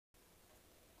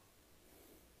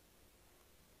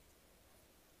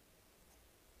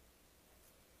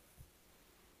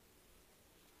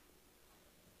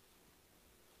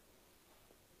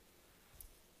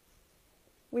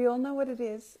we all know what it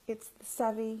is. It's the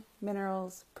Savvy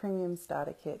Minerals Premium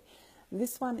Starter Kit.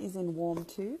 This one is in warm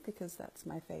too, because that's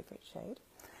my favorite shade.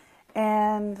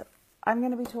 And I'm going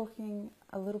to be talking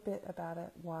a little bit about it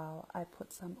while I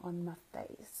put some on my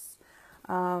face.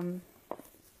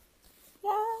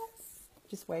 Yes!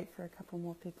 Just wait for a couple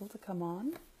more people to come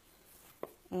on.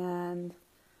 And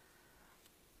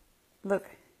look,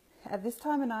 at this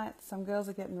time of night, some girls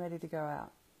are getting ready to go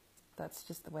out. That's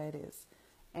just the way it is.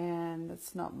 And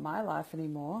it's not my life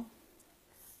anymore.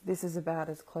 This is about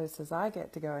as close as I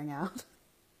get to going out.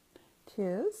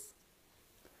 Cheers.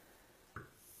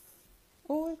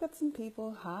 Oh, we've got some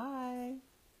people. Hi.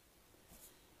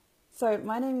 So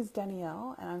my name is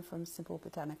Danielle and I'm from Simple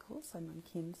Botanicals. I'm on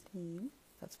Kim's team.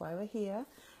 That's why we're here.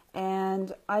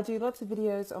 And I do lots of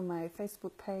videos on my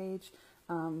Facebook page,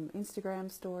 Instagram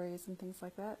stories and things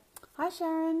like that. Hi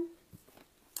Sharon.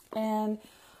 And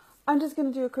I'm just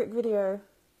going to do a quick video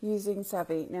using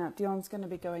Savvy. Now Dion's going to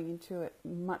be going into it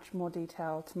much more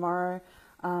detail tomorrow.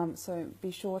 So be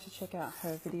sure to check out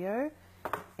her video.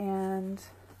 And,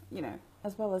 you know,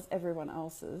 as well as everyone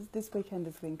else's, this weekend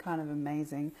has been kind of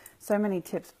amazing. So many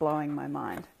tips blowing my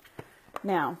mind.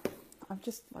 Now, I'm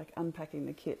just like unpacking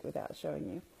the kit without showing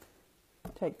you.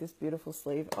 Take this beautiful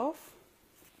sleeve off.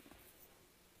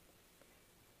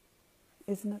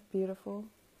 Isn't it beautiful?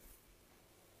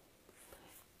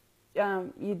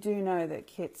 You do know that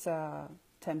kits are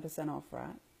 10% off,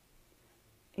 right?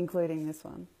 Including this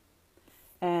one.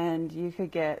 And you could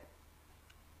get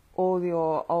all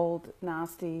your old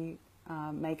nasty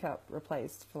makeup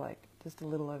replaced for like just a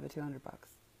little over 200 bucks.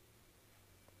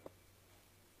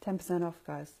 10% off,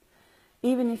 guys.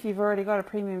 Even if you've already got a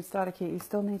premium starter kit, you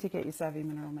still need to get your Savvy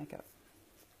Mineral makeup.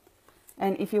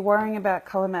 And if you're worrying about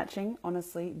color matching,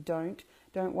 honestly, don't.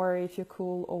 Don't worry if you're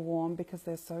cool or warm because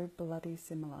they're so bloody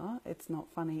similar. It's not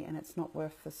funny and it's not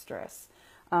worth the stress.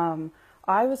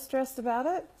 I was stressed about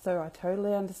it, so I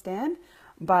totally understand.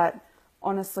 But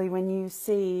honestly, when you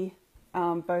see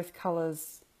both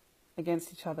colors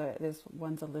against each other, there's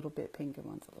one's a little bit pink and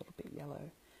one's a little bit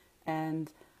yellow. And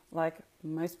like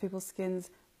most people's skins,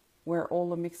 we're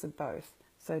all a mix of both.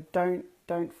 So don't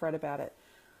fret about it.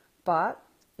 But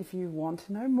if you want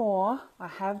to know more, I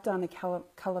have done a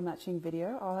color matching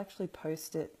video. I'll actually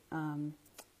post it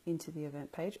into the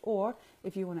event page. Or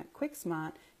if you want it quick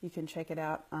smart, you can check it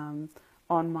out on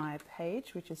my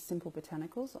page, which is Simple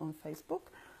Botanicals on Facebook.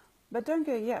 But don't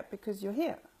go yet because you're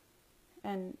here.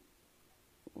 And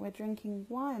we're drinking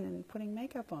wine and putting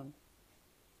makeup on.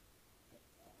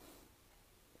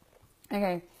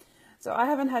 Okay. So I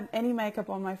haven't had any makeup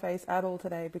on my face at all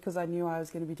today because I knew I was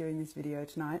going to be doing this video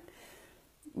tonight,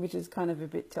 which is kind of a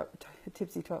bit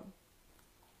tipsy top.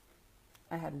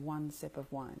 I had one sip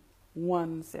of wine.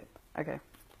 One sip. Okay.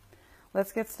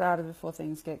 Let's get started before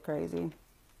things get crazy.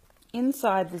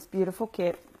 Inside this beautiful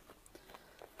kit,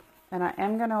 and I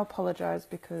am going to apologize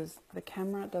because the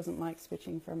camera doesn't like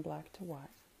switching from black to white.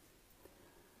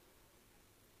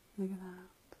 Look at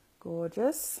that.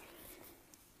 Gorgeous.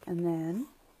 And then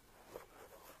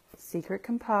secret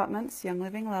compartments, Young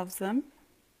Living loves them.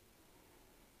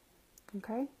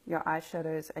 Okay, your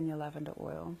eyeshadows and your lavender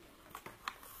oil.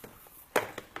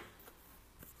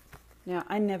 Now,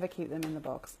 I never keep them in the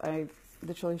box. I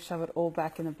literally shove it all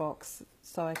back in the box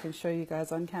so I can show you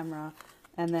guys on camera,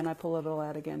 and then I pull it all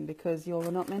out again because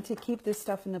you're not meant to keep this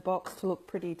stuff in the box to look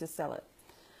pretty to sell it.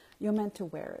 You're meant to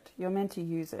wear it. You're meant to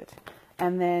use it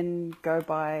and then go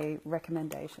by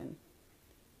recommendation.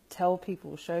 Tell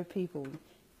people, show people,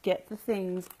 get the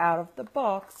things out of the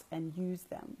box and use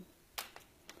them.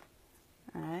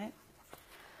 All right.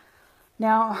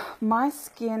 Now, my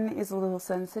skin is a little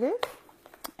sensitive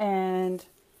and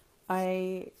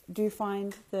I do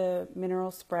find the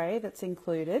mineral spray that's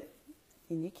included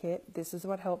in your kit. This is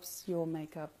what helps your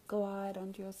makeup glide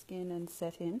onto your skin and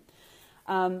set in.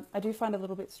 I do find it a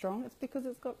little bit strong. It's because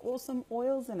it's got awesome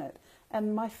oils in it.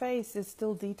 And my face is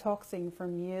still detoxing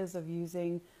from years of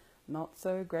using not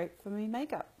so great for me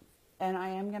makeup. And I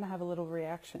am going to have a little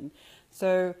reaction.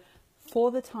 So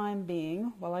for the time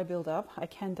being, while I build up, I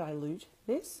can dilute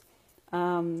this.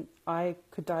 I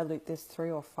could dilute this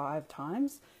 3 or 5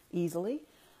 times easily.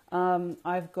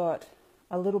 I've got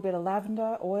a little bit of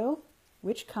lavender oil,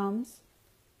 which comes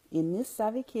in this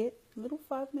Savvy kit. Little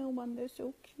 5ml one, they're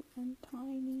so cute and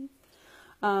tiny.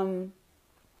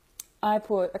 I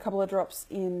put a couple of drops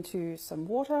into some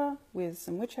water with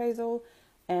some witch hazel,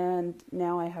 and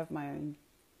now I have my own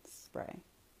spray.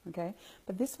 Okay,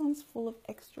 but this one's full of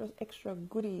extra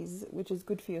goodies, which is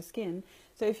good for your skin.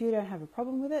 So if you don't have a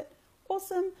problem with it,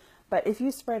 awesome. But if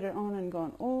you sprayed it on and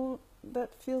gone, oh,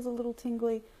 that feels a little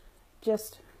tingly,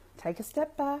 just take a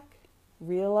step back,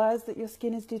 realize that your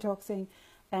skin is detoxing,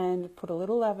 and put a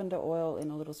little lavender oil in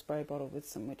a little spray bottle with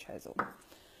some witch hazel.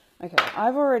 Okay,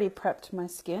 I've already prepped my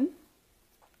skin.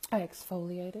 I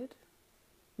exfoliated.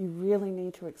 You really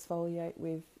need to exfoliate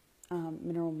with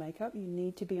mineral makeup. You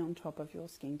need to be on top of your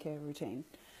skincare routine.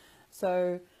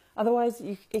 So otherwise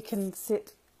it can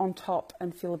sit on top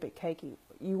and feel a bit cakey.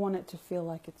 You want it to feel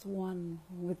like it's one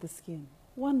with the skin.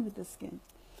 One with the skin.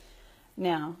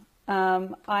 Now,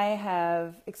 I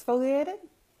have exfoliated,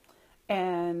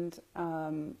 and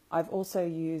I've also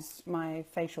used my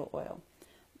facial oil.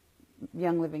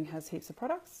 Young Living has heaps of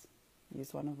products.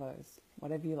 Use one of those.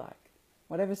 Whatever you like.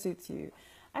 Whatever suits you.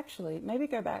 Actually, maybe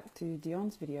go back to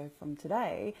Dion's video from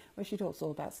today where she talks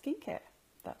all about skincare.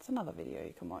 That's another video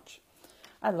you can watch.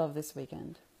 I love this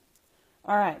weekend.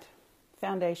 All right,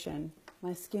 foundation.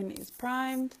 My skin is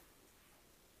primed.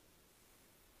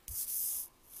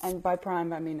 And by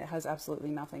primed, I mean it has absolutely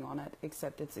nothing on it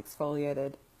except it's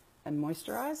exfoliated and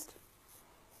moisturized.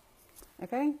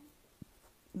 Okay?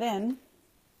 Then,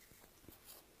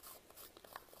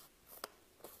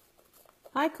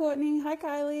 hi Courtney, hi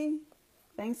Kylie.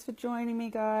 Thanks for joining me,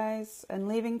 guys, and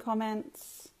leaving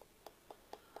comments.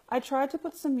 I tried to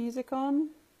put some music on.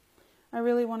 I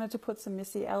really wanted to put some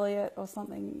Missy Elliott or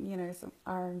something, you know, some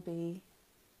R&B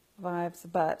vibes,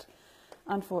 but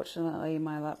unfortunately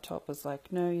my laptop was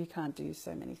like, no, you can't do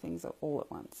so many things all at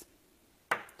once.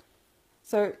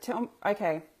 So,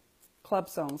 okay, club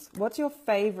songs. What's your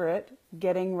favorite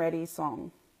getting ready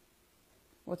song?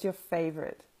 What's your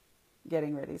favorite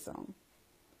getting ready song?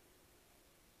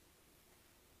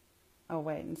 I'll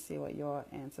wait and see what your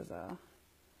answers are.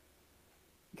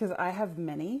 Because I have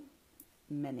many.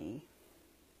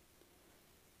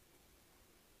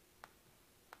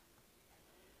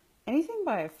 Anything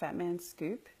by Fat Man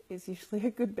Scoop is usually a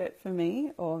good bet for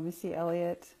me, or Missy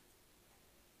Elliott.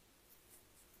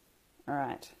 All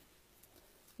right.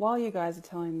 While you guys are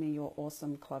telling me your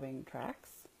awesome clubbing tracks,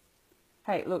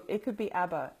 hey, look, it could be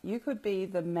ABBA. You could be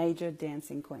the major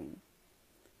dancing queen.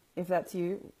 If that's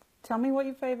you, tell me what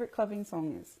your favorite clubbing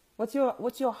song is. What's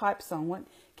your hype song? What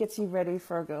gets you ready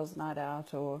for a girls' night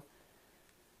out or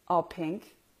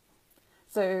Pink?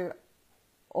 So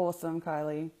awesome,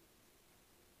 Kylie.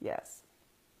 Yes.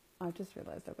 I've just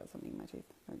realized I've got something in my teeth.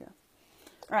 There we go.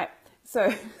 All right.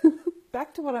 So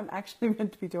back to what I'm actually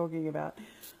meant to be talking about.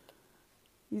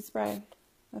 You spray.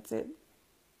 That's it.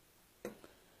 I'm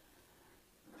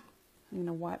going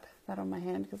to wipe that on my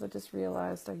hand because I just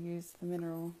realized I used the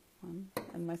mineral one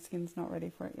and my skin's not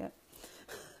ready for it yet.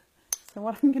 So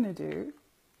what I'm going to do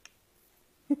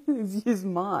is use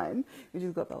mine, which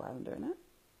has got the lavender in it.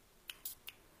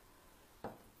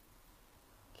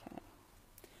 Okay.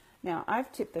 Now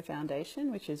I've tipped the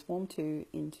foundation, which is warm 2,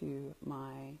 into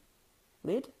my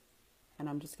lid, and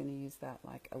I'm just going to use that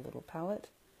like a little palette.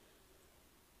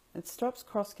 It stops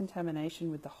cross-contamination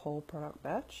with the whole product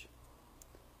batch.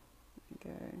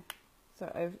 There we go.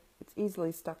 So it's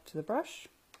easily stuck to the brush.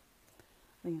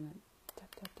 I'm going to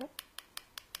tap, tap, tap.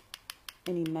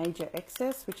 Any major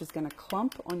excess, which is going to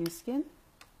clump on your skin,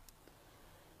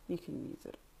 you can use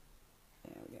it.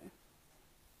 There we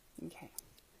go. Okay.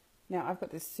 Now I've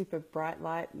got this super bright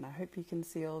light, and I hope you can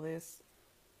see all this.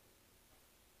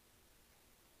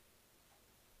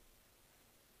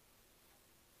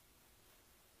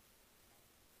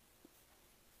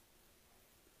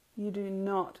 You do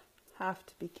not have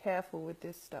to be careful with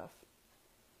this stuff.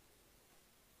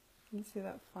 You see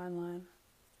that fine line?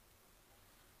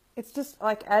 It's just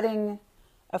like adding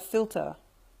a filter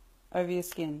over your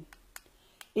skin.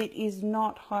 It is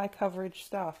not high coverage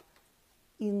stuff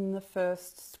in the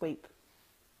first sweep.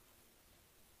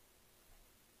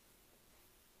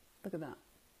 Look at that.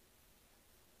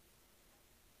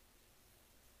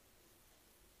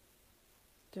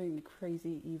 Doing the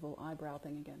crazy evil eyebrow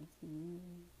thing again.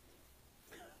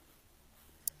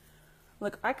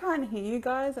 Look, I can't hear you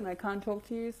guys and I can't talk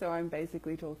to you, so I'm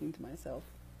basically talking to myself.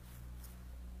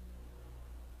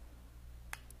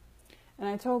 And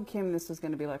I told Kim this was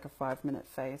going to be like a 5-minute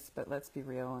face, but let's be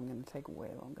real, I'm going to take way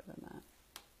longer than that.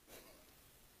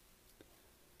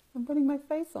 I'm putting my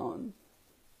face on.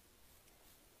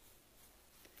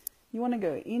 You want to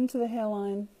go into the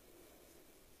hairline.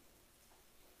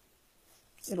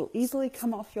 It'll easily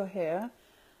come off your hair,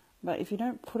 but if you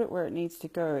don't put it where it needs to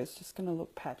go, it's just going to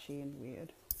look patchy and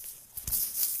weird.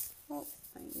 Oh,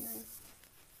 thank you.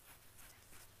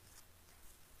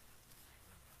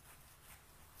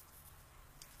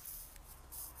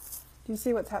 Do you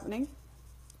see what's happening?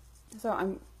 So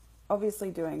I'm obviously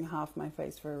doing half my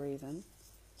face for a reason.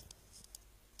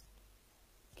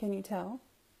 Can you tell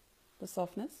the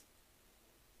softness?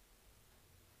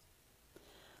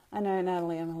 I know,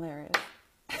 Natalie, I'm hilarious.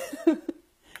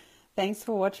 Thanks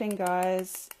for watching,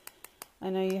 guys. I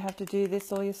know you have to do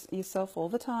this all yourself all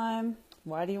the time.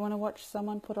 Why do you want to watch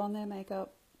someone put on their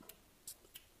makeup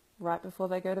right before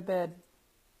they go to bed?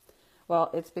 Well,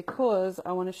 it's because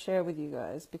I want to share with you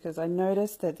guys, because I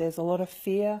noticed that there's a lot of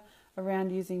fear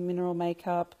around using mineral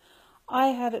makeup. I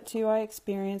had it too, I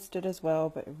experienced it as well,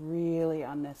 but really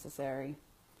unnecessary.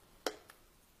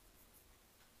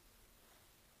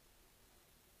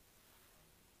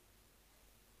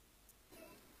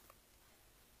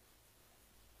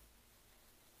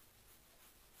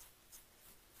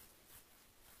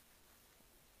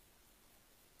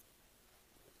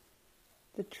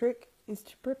 The trick is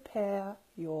to prepare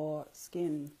your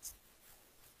skin.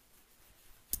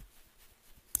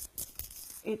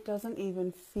 It doesn't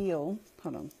even feel,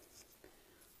 hold on,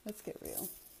 let's get real.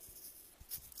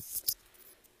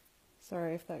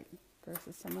 Sorry if that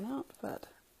grosses someone out, but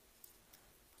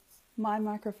my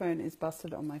microphone is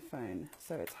busted on my phone,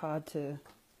 so it's hard to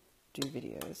do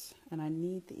videos, and I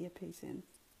need the earpiece in.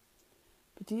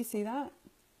 But do you see that?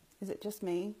 Is it just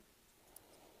me?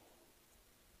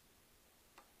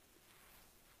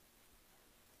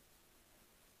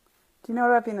 Do you know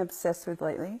what I've been obsessed with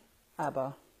lately?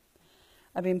 ABBA.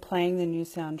 I've been playing the new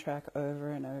soundtrack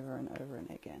over and over and over and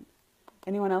again.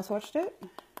 Anyone else watched it?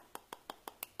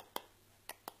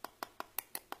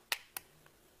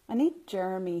 I need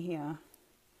Jeremy here.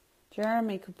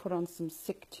 Jeremy could put on some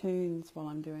sick tunes while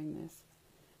I'm doing this.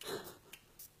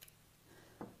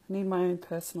 I need my own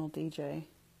personal DJ.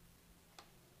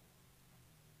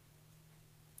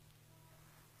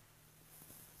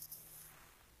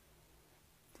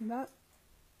 See that?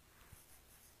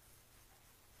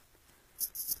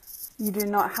 You do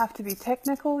not have to be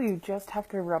technical, you just have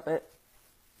to rub it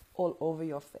all over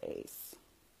your face.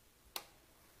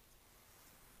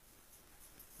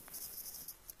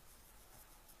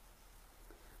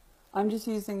 I'm just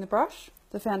using the brush,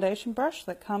 the foundation brush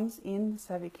that comes in the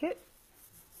Savvy kit.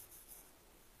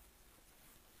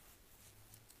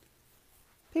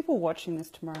 People watching this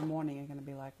tomorrow morning are going to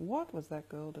be like, what was that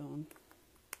girl doing?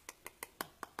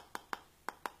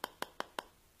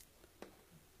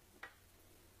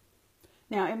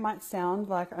 Now, it might sound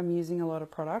like I'm using a lot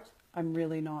of product. I'm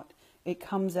really not. It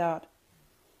comes out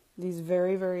these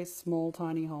very, very small,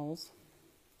 tiny holes.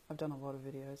 I've done a lot of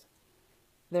videos.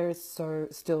 There is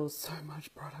still so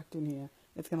much product in here.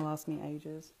 It's going to last me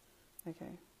ages.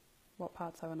 Okay, what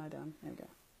parts haven't I done? There we go.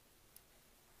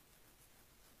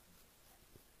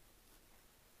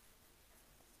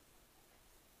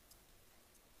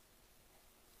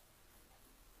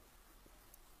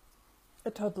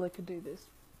 A toddler could do this.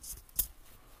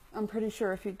 I'm pretty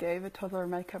sure if you gave a toddler a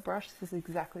makeup brush, this is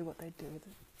exactly what they'd do with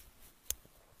it.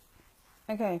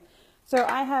 Okay, so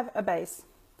I have a base.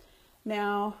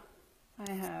 Now,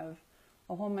 I have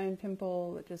a hormone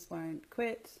pimple that just won't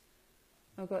quit.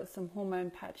 I've got some hormone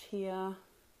patch here.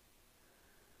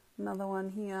 Another one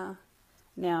here.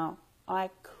 Now, I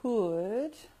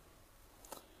could...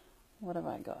 What have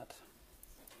I got?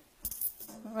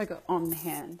 What have I got on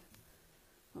hand?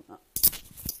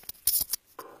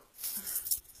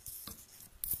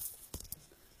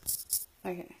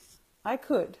 Okay, I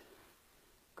could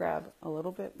grab a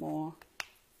little bit more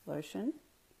lotion.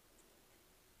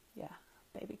 Yeah,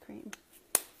 baby cream.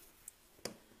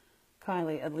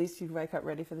 Kylie, at least you'd wake up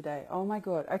ready for the day. Oh my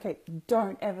God. Okay,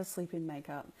 don't ever sleep in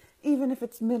makeup. Even if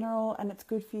it's mineral and it's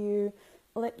good for you,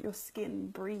 let your skin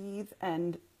breathe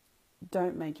and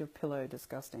don't make your pillow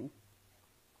disgusting.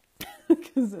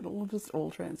 Because it'll just all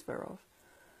transfer off.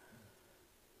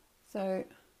 So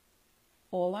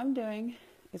all I'm doing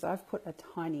is I've put a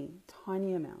tiny,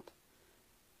 tiny amount.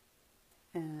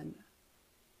 And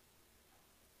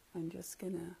I'm just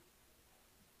gonna...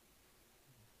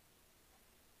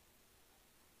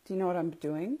 Do you know what I'm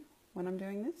doing when I'm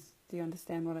doing this? Do you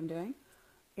understand what I'm doing?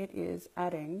 It is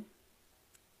adding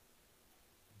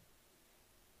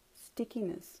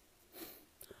stickiness,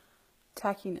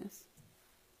 tackiness.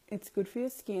 It's good for your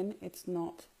skin. It's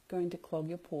not going to clog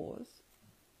your pores,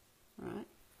 right?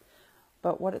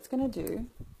 But what it's going to do,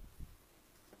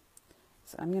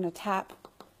 so I'm going to tap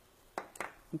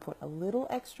and put a little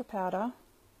extra powder,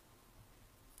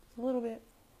 a little bit.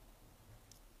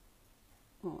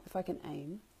 Oh, if I can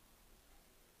aim.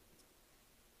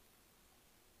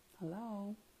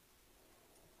 Hello.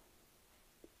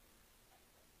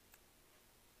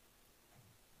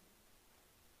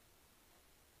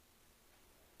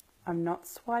 I'm not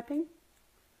swiping.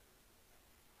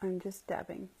 I'm just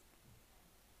dabbing.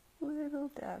 Little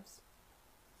dabs.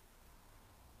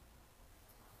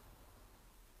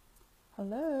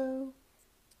 Hello.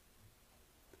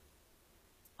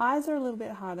 Eyes are a little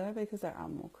bit harder because there are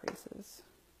more creases.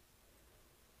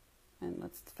 And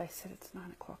let's face it, it's 9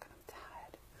 o'clock and I'm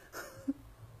tired.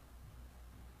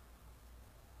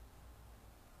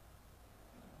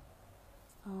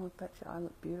 Oh, I bet your eye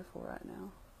look beautiful right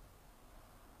now.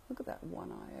 Look at that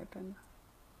one eye open.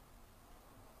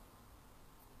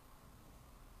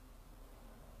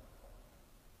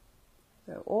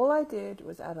 So all I did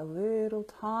was add a little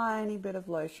tiny bit of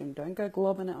lotion. Don't go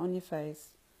globbing it on your face.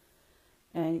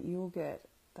 And you'll get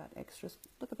that extra,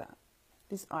 look at that.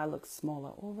 This eye looks smaller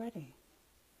already.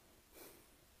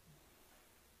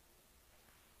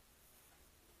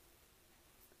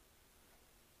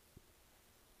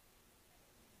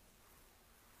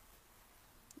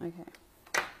 Okay.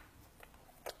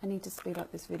 I need to speed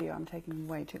up this video. I'm taking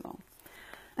way too long.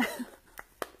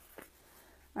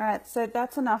 Alright, so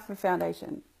that's enough for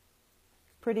foundation.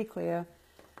 Pretty clear.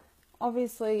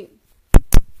 Obviously,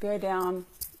 go down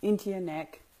into your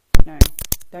neck. No,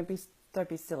 don't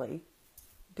be silly.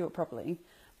 Do it properly.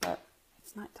 But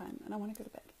it's nighttime and I want to go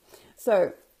to bed.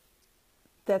 So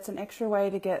that's an extra way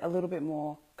to get a little bit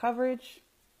more coverage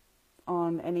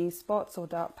on any spots or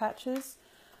dark patches.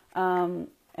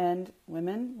 And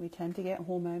women, we tend to get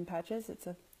hormone patches. It's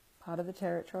a part of the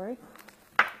territory.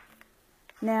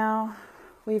 Now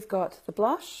we've got the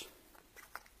blush.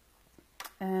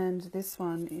 And this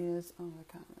one is, oh,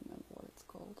 I can't remember what it's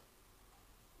called.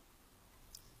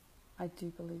 I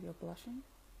do believe you're blushing.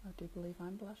 I do believe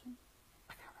I'm blushing.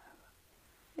 I can't remember.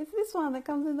 It's this one that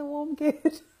comes in the warm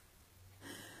kit.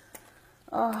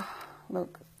 Oh,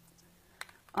 look.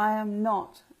 I am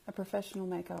not a professional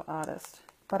makeup artist,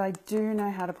 but I do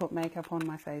know how to put makeup on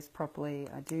my face properly.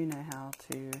 I do know how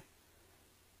to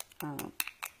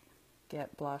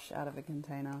get blush out of a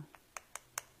container.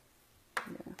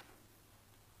 Yeah.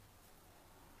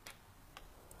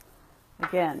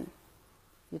 Again,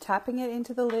 you're tapping it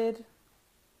into the lid.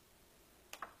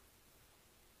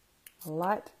 A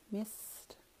light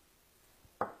mist.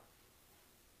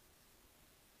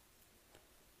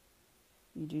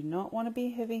 You do not want to be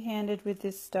heavy-handed with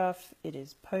this stuff. It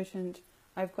is potent.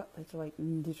 I've got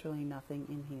literally nothing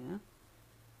in here,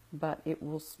 but it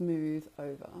will smooth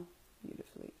over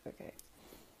beautifully. Okay.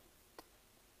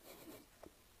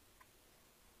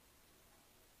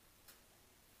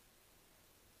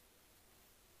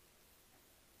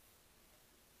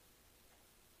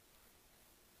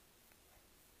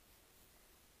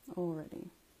 Already.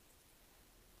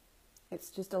 It's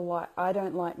just a light. I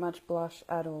don't like much blush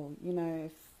at all. You know,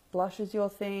 if blush is your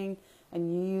thing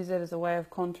and you use it as a way of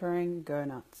contouring, go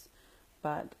nuts.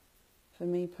 But for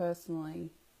me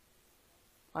personally,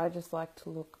 I just like to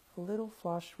look a little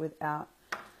flush without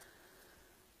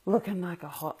looking like a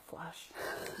hot flush.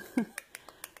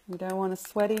 We don't want a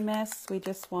sweaty mess. We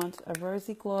just want a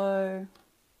rosy glow.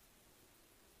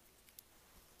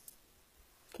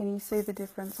 Can you see the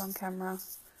difference on camera?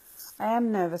 I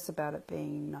am nervous about it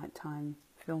being nighttime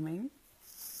filming,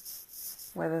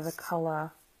 whether the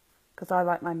colour, because I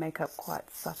like my makeup quite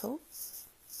subtle.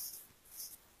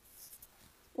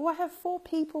 Oh, I have 4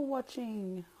 people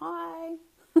watching. Hi.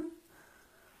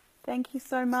 Thank you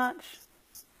so much.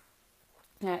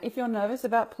 Now, if you're nervous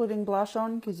about putting blush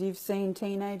on because you've seen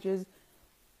teenagers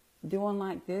doing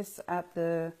like this at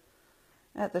the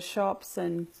shops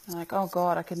and like, oh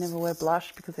God, I could never wear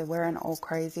blush because they're wearing it all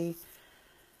crazy.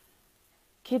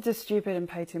 Kids are stupid and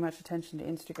pay too much attention to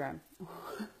Instagram.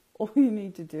 All you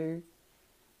need to do,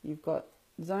 you've got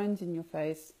zones in your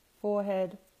face,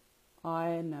 forehead,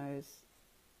 eye, nose,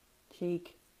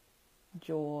 cheek,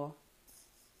 jaw,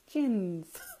 chins,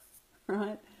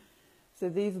 right? So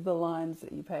these are the lines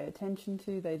that you pay attention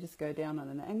to. They just go down on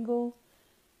an angle.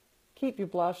 Keep your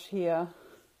blush here.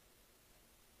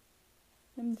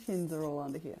 And chins are all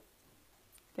under here.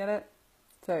 Get it?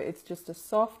 So it's just a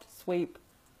soft sweep.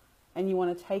 And you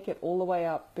want to take it all the way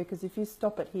up, because if you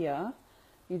stop it here,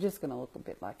 you're just going to look a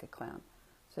bit like a clown.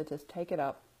 So just take it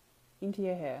up into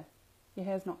your hair. Your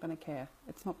hair's not going to care.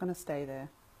 It's not going to stay there.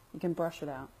 You can brush it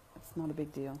out. It's not a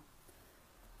big deal.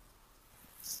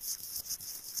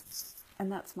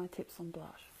 And that's my tips on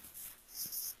blush.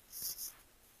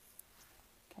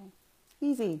 Okay,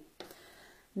 easy.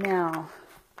 Now,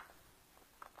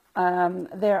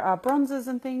 there are bronzers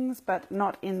and things, but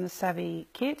not in the Savvy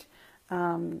kit.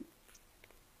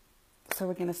 So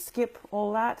we're going to skip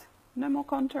all that. No more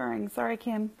contouring. Sorry,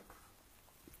 Kim.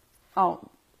 Oh,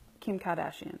 Kim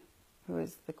Kardashian, who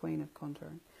is the queen of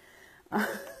contouring.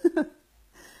 All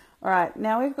right,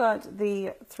 now we've got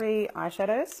the 3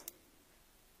 eyeshadows.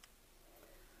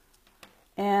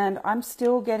 And I'm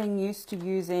still getting used to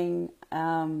using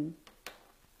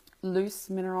loose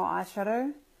mineral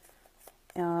eyeshadow.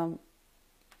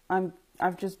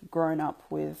 I've just grown up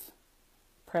with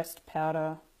pressed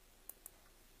powder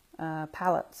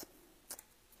palettes.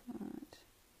 Right.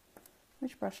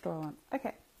 Which brush do I want?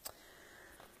 Okay.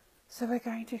 So we're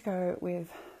going to go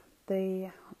with the.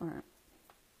 Right.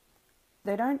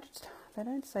 They don't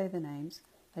say the names.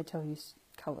 They tell you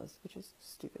colors, which is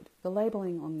stupid. The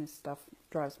labeling on this stuff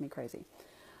drives me crazy.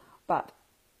 But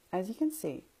as you can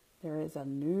see, there is a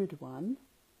nude one,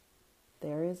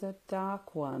 there is a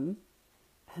dark one,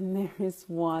 and there is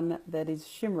one that is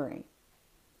shimmery,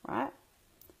 right?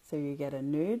 So you get a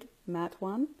nude matte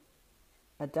one,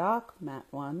 a dark matte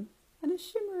one, and a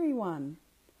shimmery one.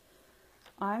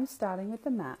 I'm starting with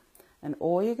the matte, and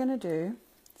all you're going to do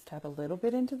is tap a little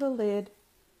bit into the lid,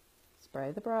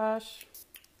 spray the brush,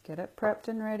 get it prepped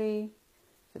and ready.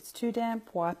 If it's too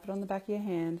damp, wipe it on the back of your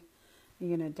hand.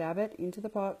 You're going to dab it into the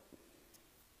pot.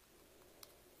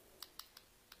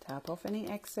 Tap off any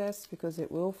excess because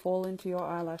it will fall into your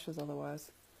eyelashes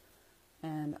otherwise.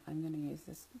 And I'm going to use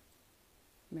this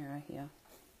mirror here.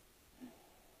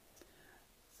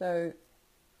 So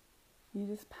you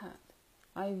just pat.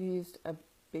 I've used a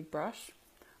big brush.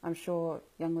 I'm sure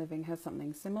Young Living has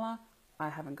something similar. I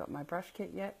haven't got my brush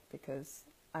kit yet because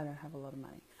I don't have a lot of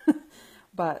money.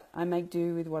 But I make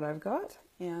do with what I've got,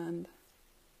 and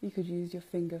you could use your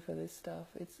finger for this stuff.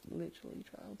 It's literally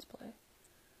child's play.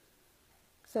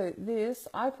 So this,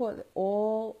 I put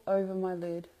all over my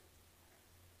lid.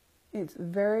 It's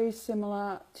very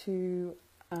similar to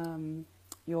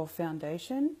your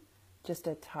foundation, just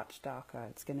a touch darker.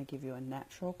 It's going to give you a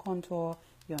natural contour.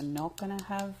 You're not going to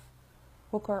have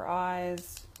hooker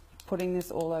eyes putting this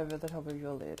all over the top of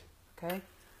your lid, okay?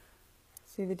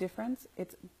 See the difference?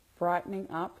 It's brightening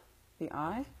up the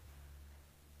eye.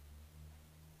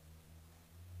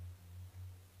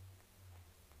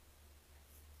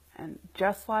 And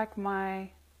just like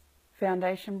my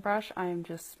foundation brush, I am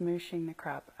just smooshing the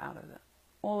crap out of it.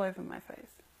 All over my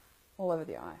face. All over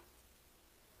the eye.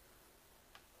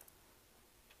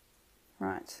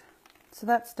 Right. So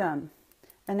that's done.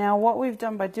 And now what we've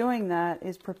done by doing that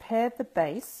is prepared the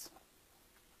base,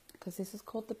 because this is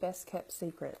called the Best Kept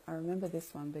Secret. I remember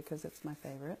this one because it's my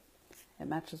favorite. It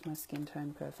matches my skin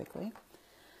tone perfectly.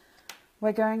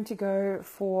 We're going to go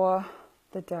for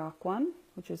the dark one,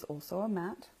 which is also a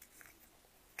matte.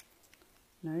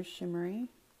 No shimmery.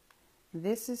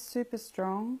 This is super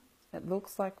strong. It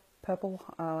looks like purple,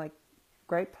 like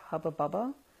grape hubba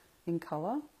bubba in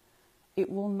color. It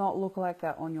will not look like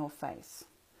that on your face.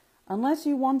 Unless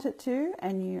you want it to,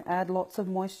 and you add lots of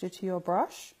moisture to your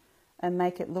brush and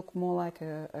make it look more like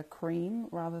a cream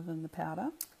rather than the powder.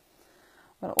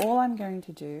 But all I'm going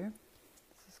to do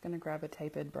is just going to grab a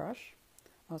tapered brush.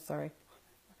 Oh, sorry.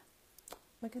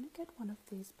 We're going to get one of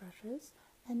these brushes,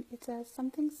 and it's a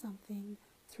something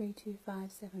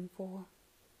 32574,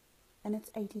 and it's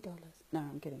 $80. No,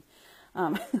 I'm kidding.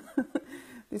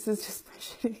 This is just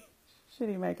my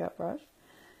shitty makeup brush.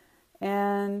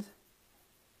 And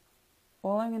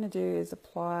all I'm going to do is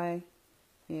apply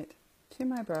it to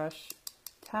my brush,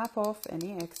 tap off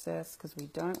any excess because we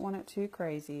don't want it too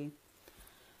crazy.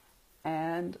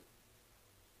 And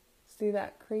see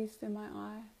that crease in my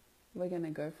eye? We're going to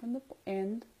go from the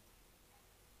end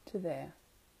to there.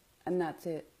 And that's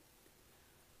it.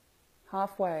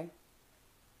 Halfway.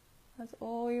 That's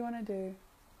all you want to do.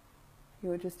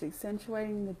 You're just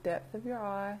accentuating the depth of your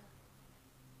eye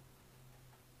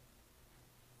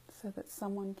so that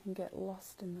someone can get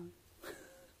lost in them.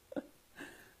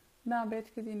 Nah, bitch,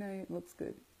 because you know it looks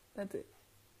good. That's it.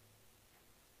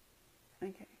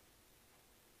 Okay.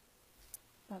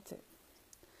 That's it.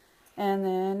 And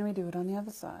then we do it on the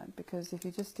other side, because if you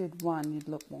just did one, you'd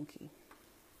look wonky.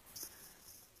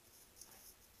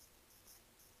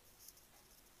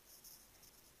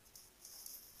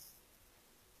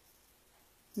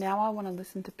 Now I want to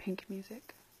listen to pink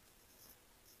music.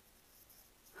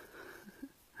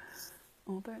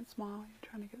 Oh, don't smile, you're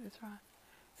trying to get this right.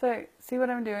 So, see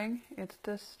what I'm doing? It's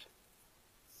just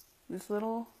this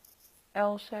little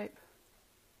L shape.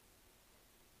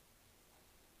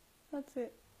 That's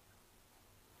it.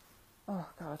 Oh,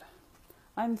 God.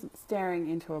 I'm staring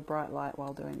into a bright light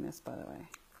while doing this, by the way.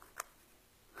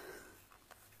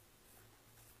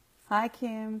 Hi,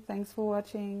 Kim. Thanks for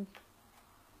watching.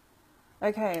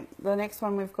 Okay, the next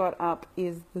one we've got up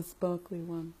is the sparkly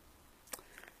one.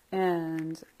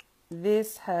 And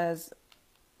this has...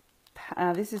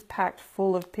 this is packed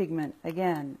full of pigment.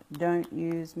 Again, don't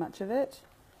use much of it.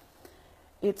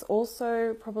 It's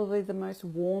also probably the most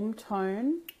warm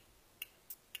tone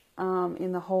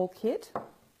in the whole kit.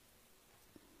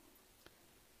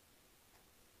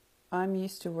 I'm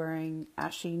used to wearing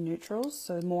ashy neutrals,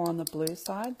 so more on the blue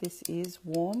side. This is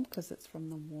warm because it's from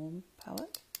the warm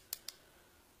palette.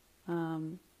 Where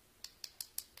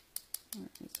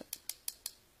is it?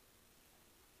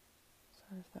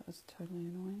 Sorry if that was totally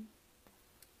annoying.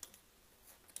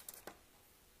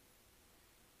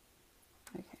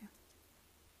 Okay.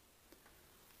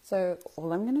 So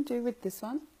all I'm going to do with this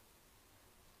one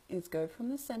is go from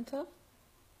the center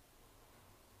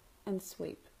and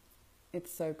sweep.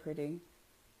 It's so pretty.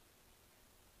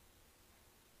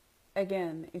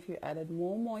 Again, if you added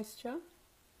more moisture,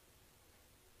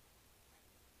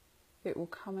 it will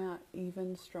come out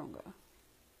even stronger.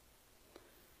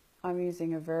 I'm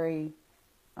using a very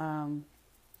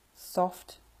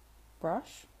soft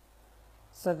brush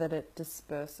so that it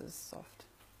disperses soft.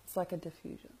 It's like a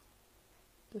diffusion.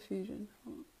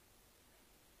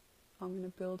 I'm going to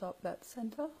build up that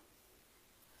center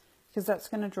because that's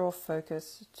going to draw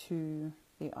focus to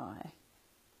the eye.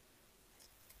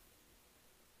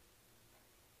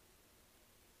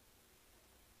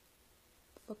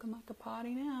 It's looking like a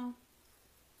party now.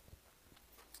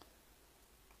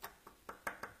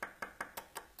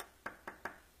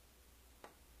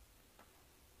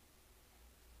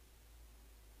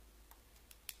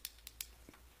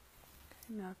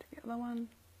 Okay, now to the other one.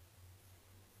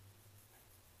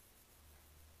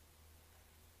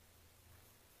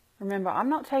 Remember, I'm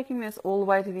not taking this all the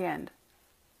way to the end.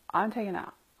 I'm taking it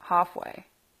halfway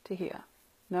to here.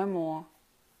 No more.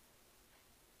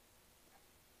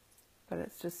 But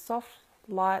it's just soft,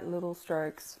 light little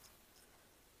strokes.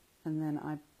 And then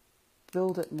I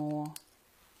build it more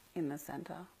in the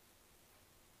center.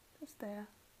 Just there.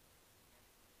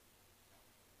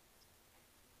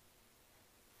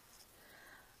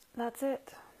 That's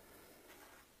it.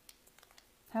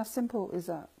 How simple is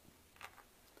that?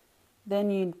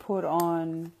 Then you'd put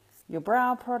on your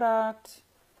brow product,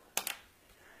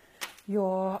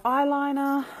 your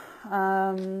eyeliner,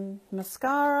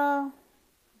 mascara,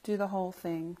 do the whole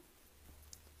thing.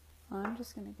 I'm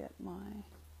just going to get my,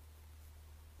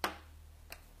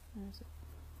 where is it?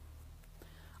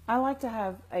 I like to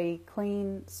have a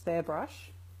clean spare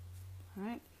brush,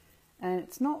 right? And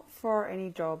it's not for any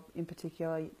job in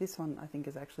particular. This one I think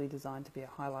is actually designed to be a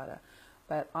highlighter,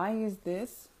 but I use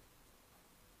this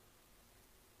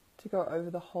to go over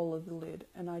the whole of the lid,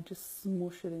 and I just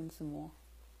smush it in some more.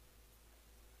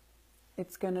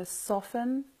 It's going to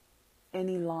soften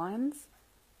any lines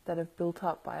that have built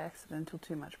up by accidental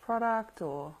too much product,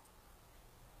 or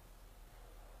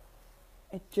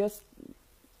it just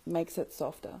makes it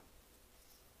softer.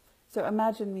 So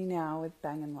imagine me now with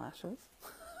banging lashes.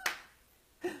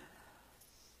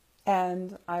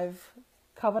 And I've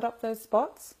covered up those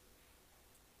spots.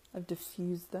 I've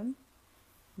diffused them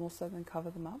more so than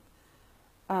cover them up.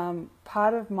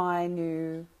 Part of my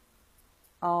new,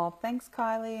 oh, thanks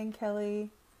Kylie and Kelly.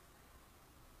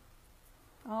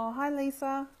 Oh, hi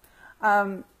Lisa.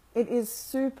 It is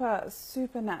super,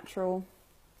 super natural.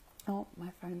 Oh, my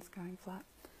phone's going flat.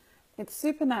 It's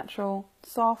super natural,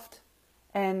 soft,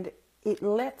 and it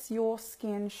lets your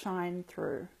skin shine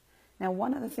through. Now,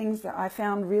 one of the things that I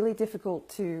found really difficult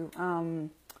to,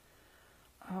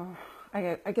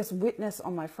 I guess, witness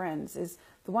on my friends is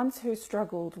the ones who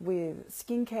struggled with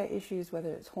skincare issues,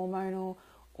 whether it's hormonal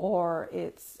or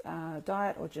it's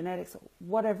diet or genetics or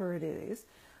whatever it is.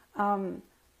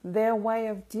 Their way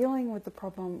of dealing with the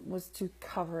problem was to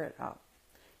cover it up.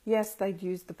 Yes, they'd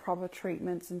use the proper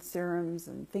treatments and serums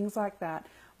and things like that,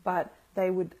 but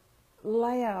they would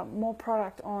layer more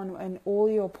product on, and all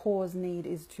your pores need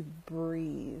is to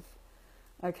breathe.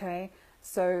 Okay,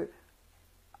 so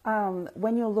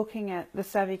when you're looking at the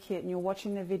Savvy Kit and you're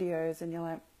watching the videos and you're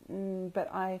like,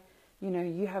 but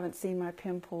you haven't seen my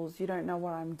pimples, you don't know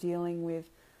what I'm dealing with,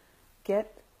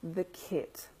 get the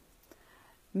kit.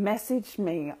 Message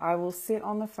me. I will sit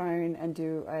on the phone and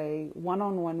do a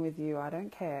one-on-one with you. I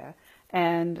don't care.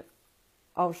 And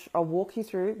I'll walk you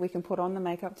through. We can put on the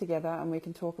makeup together and we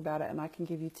can talk about it, and I can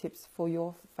give you tips for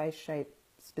your face shape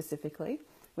specifically,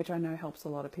 which I know helps a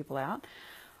lot of people out.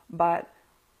 But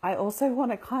I also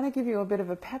want to kind of give you a bit of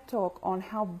a pep talk on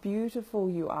how beautiful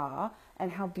you are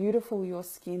and how beautiful your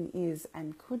skin is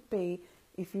and could be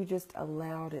if you just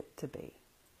allowed it to be.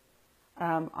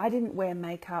 I didn't wear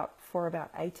makeup for about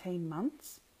 18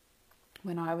 months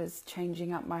when I was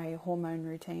changing up my hormone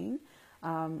routine.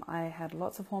 I had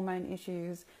lots of hormone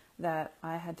issues that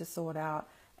I had to sort out,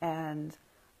 and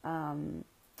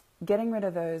getting rid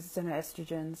of those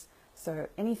xenoestrogens, so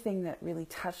anything that really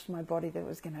touched my body that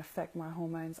was going to affect my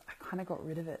hormones, I kind of got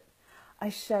rid of it. I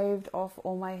shaved off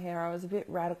all my hair. I was a bit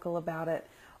radical about it,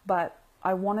 but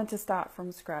I wanted to start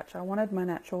from scratch. I wanted my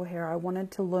natural hair. I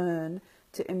wanted to learn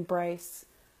to embrace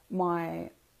my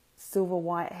silver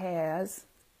white hairs,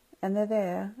 and they're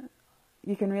there.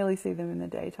 You can really see them in the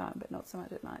daytime, but not so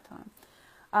much at nighttime.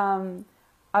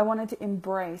 I wanted to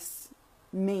embrace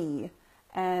me,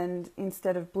 and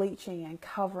instead of bleaching and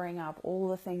covering up all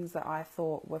the things that I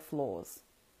thought were flaws.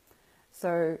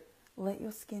 So let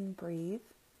your skin breathe.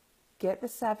 Get the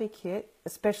Savvy kit,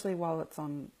 especially while it's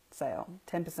on sale.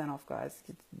 10% off, guys.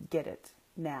 Get it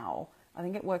now. I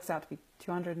think it works out to be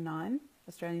 209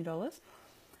 Australian dollars.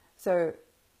 So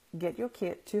get your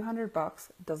kit, $200,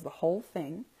 does the whole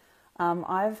thing.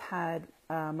 I've had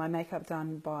my makeup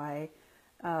done by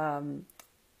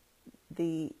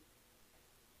the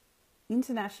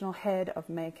international head of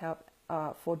makeup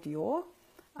for Dior,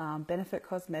 Benefit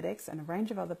Cosmetics, and a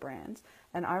range of other brands.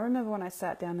 And I remember when I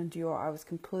sat down in Dior, I was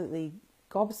completely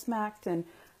gobsmacked, and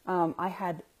I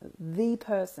had the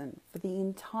person for the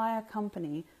entire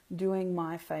company doing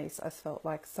my face. I felt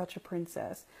like such a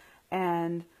princess,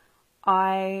 and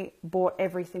I bought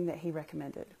everything that he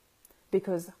recommended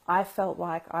because I felt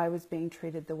like I was being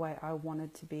treated the way I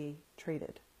wanted to be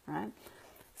treated, right?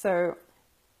 So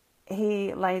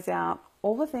he lays out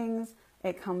all the things.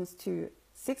 It comes to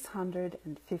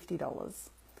 $650.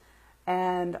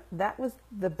 And that was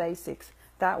the basics.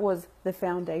 That was the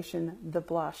foundation, the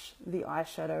blush, the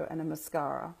eyeshadow, and a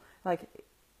mascara. Like,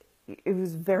 it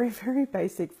was very, very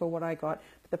basic for what I got.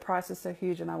 But the price is so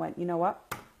huge, and I went, you know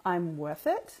what? I'm worth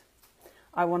it.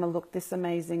 I want to look this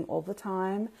amazing all the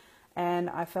time. And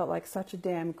I felt like such a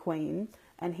damn queen.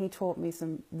 And he taught me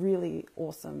some really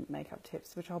awesome makeup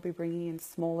tips, which I'll be bringing in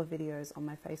smaller videos on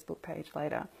my Facebook page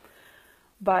later.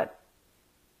 But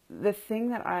the thing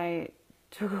that I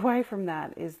took away from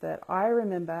that is that I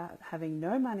remember having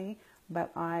no money,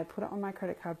 but I put it on my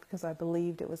credit card because I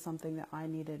believed it was something that I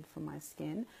needed for my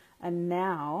skin. And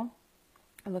now,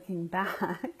 looking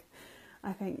back,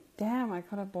 I think, damn, I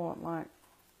could have bought like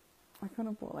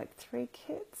 3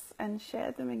 kits and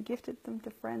shared them and gifted them to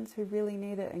friends who really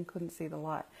need it and couldn't see the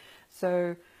light.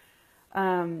 So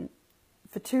for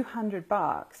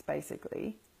 $200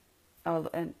 basically,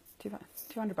 and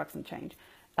 $200 and change,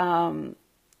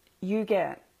 you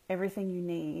get everything you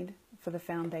need for the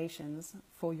foundations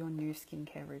for your new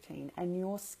skincare routine. And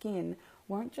your skin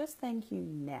won't just thank you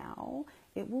now,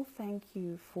 it will thank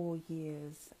you for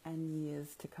years and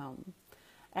years to come.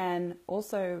 And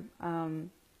also,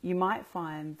 you might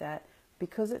find that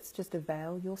because it's just a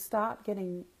veil, you'll start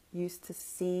getting used to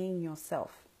seeing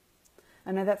yourself.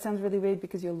 I know that sounds really weird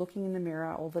because you're looking in the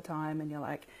mirror all the time and you're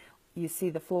like, you see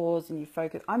the flaws and you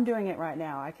focus. I'm doing it right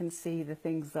now. I can see the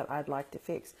things that I'd like to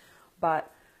fix. But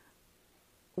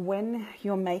when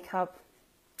your makeup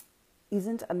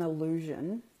isn't an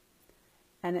illusion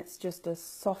and it's just a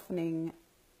softening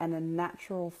and a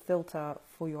natural filter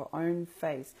for your own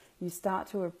face, you start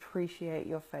to appreciate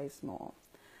your face more.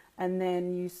 And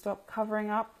then you stop covering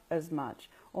up as much.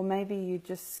 Or maybe you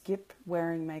just skip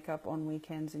wearing makeup on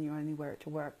weekends and you only wear it to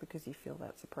work because you feel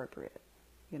that's appropriate,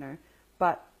 you know.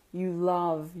 But you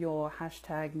love your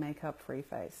hashtag makeup free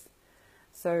face.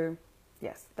 So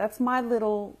yes, that's my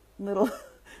little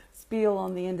spiel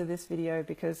on the end of this video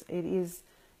because it is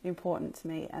important to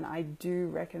me, and I do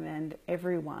recommend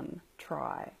everyone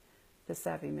try the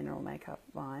Savvy Mineral Makeup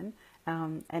line.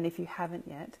 And if you haven't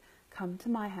yet, come to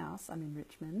my house. I'm in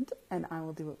Richmond and I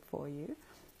will do it for you.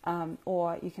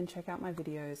 Or you can check out my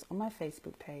videos on my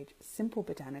Facebook page, Simple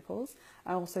Botanicals.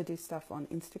 I also do stuff on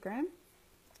Instagram,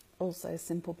 also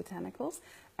Simple Botanicals.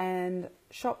 And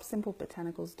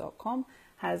shopsimplebotanicals.com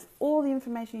has all the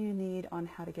information you need on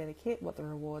how to get a kit, what the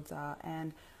rewards are,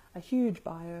 and a huge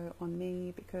bio on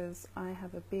me because I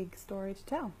have a big story to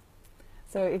tell.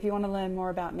 So if you want to learn more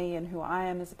about me and who I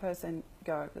am as a person,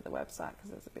 go over to the website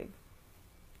because there's a big...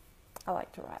 I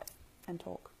like to write and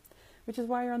talk, which is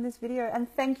why you're on this video. And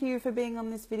thank you for being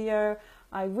on this video.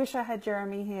 I wish I had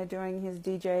Jeremy here doing his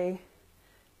DJ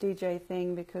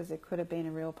thing because it could have been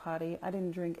a real party. I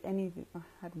didn't drink any, I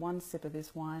had 1 sip of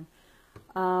this wine.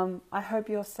 I hope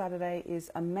your Saturday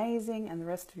is amazing and the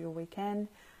rest of your weekend.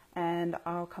 And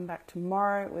I'll come back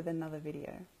tomorrow with another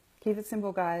video. Keep it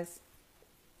simple, guys.